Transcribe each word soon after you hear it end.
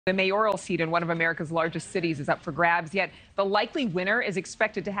The mayoral seat in one of America's largest cities is up for grabs, yet the likely winner is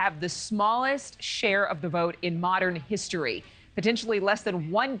expected to have the smallest share of the vote in modern history, potentially less than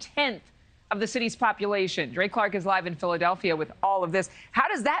 1/10 of the city's population. Dre Clark is live in Philadelphia with all of this. How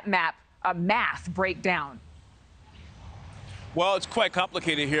does that math break down? Well, it's quite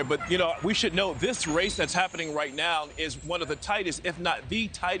complicated here, but, we should know this race that's happening right now is one of the tightest, if not the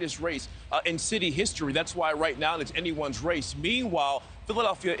tightest race in city history. That's why right now it's anyone's race. Meanwhile,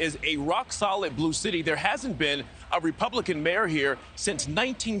 Philadelphia is a rock-solid blue city. There hasn't been a Republican mayor here since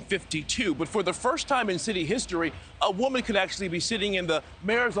 1952. But for the first time in city history, a woman could actually be sitting in the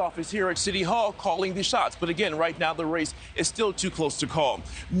mayor's office here at City Hall calling the shots. But again, right now, the race is still too close to call.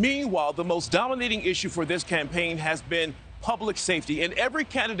 Meanwhile, the most dominating issue for this campaign has been public safety, and every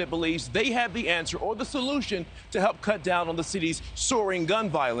candidate believes they have the answer or the solution to help cut down on the city's soaring gun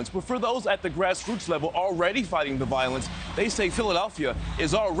violence. But for those at the grassroots level already fighting the violence, they say Philadelphia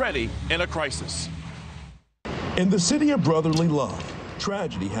is already in a crisis. In the city of brotherly love,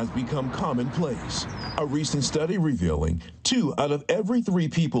 tragedy has become commonplace. A recent study revealing 2 out of every 3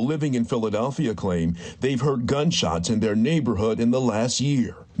 people living in Philadelphia claim they've heard gunshots in their neighborhood in the last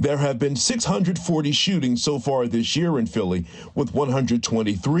year. There have been 640 shootings so far this year in Philly, with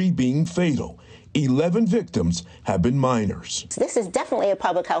 123 being fatal. 11 victims have been minors. This is definitely a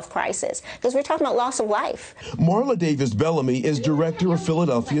public health crisis because we're talking about loss of life. Marla Davis Bellamy is director of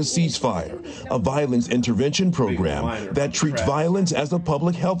Philadelphia Ceasefire, a violence intervention program that treats violence as a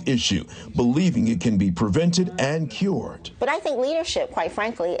public health issue, believing it can be prevented and cured. But I think leadership, quite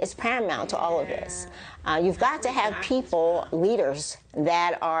frankly, is paramount to all of this. You've got to have people, leaders,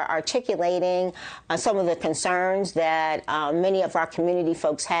 that are articulating some of the concerns that many of our community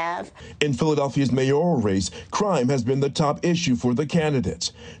folks have. In Philadelphia's mayoral race, crime has been the top issue for the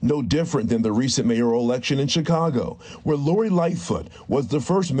candidates. No different than the recent mayoral election in Chicago, where Lori Lightfoot was the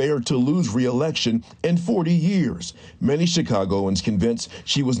first mayor to lose re-election in 40 years. Many Chicagoans convinced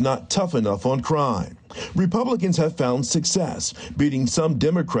she was not tough enough on crime. Republicans have found success, beating some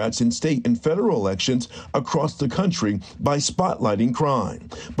Democrats in state and federal elections across the country by spotlighting crime.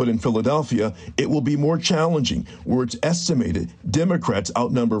 But in Philadelphia, it will be more challenging, where it's estimated Democrats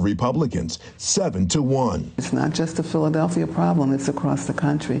outnumber Republicans 7-1. It's not just a Philadelphia problem, it's across the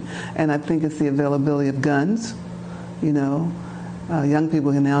country. And I think it's the availability of guns. Young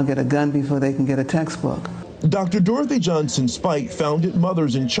people can now get a gun before they can get a textbook. Dr. Dorothy Johnson Spike founded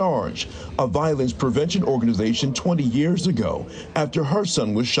Mothers in Charge, a violence prevention organization 20 years ago after her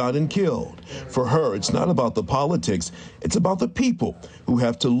son was shot and killed. For her, it's not about the politics, it's about the people who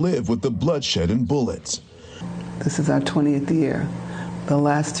have to live with the bloodshed and bullets. This is our 20th year. The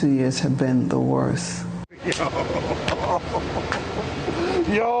last 2 years have been the worst.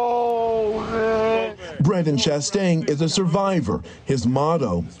 Yo, man. Brandon Chastain is a survivor. His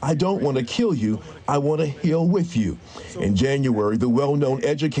motto, I don't want to kill you, I want to heal with you. In January, the well-known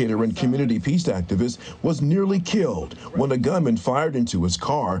educator and community peace activist was nearly killed when a gunman fired into his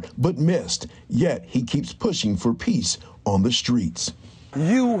car but missed. Yet he keeps pushing for peace on the streets.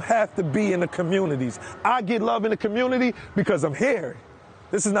 You have to be in the communities. I get love in the community because I'm here.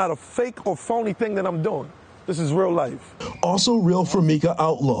 This is not a fake or phony thing that I'm doing. This is real life. Also real for Mika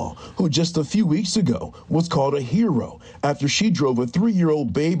Outlaw, who just a few weeks ago was called a hero after she drove a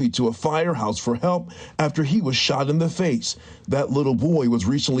 3-year-old baby to a firehouse for help after he was shot in the face. That little boy was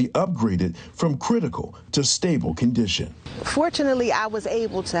recently upgraded from critical to stable condition. Fortunately, I was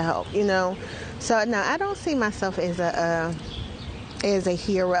able to help, So no, I don't see myself as a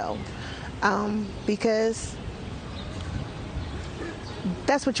hero because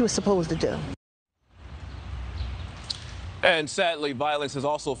that's what you were supposed to do. And sadly, violence has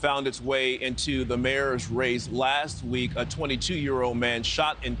also found its way into the mayor's race. Last week, a 22-year-old man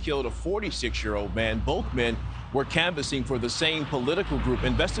shot and killed a 46-year-old man. Both men were canvassing for the same political group.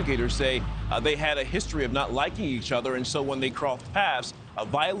 Investigators say they had a history of not liking each other, and so when they crossed paths,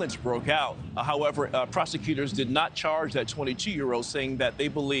 violence broke out. However, prosecutors did not charge that 22-year-old, saying that they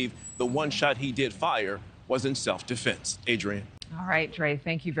believe the one shot he did fire was in self-defense. Adrienne. All right, Dre,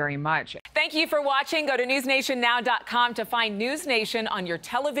 thank you very much. Thank you for watching. Go to newsnationnow.com to find NewsNation on your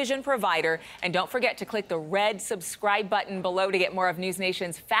television provider. And don't forget to click the red subscribe button below to get more of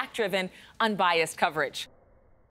NewsNation's fact-driven, unbiased coverage.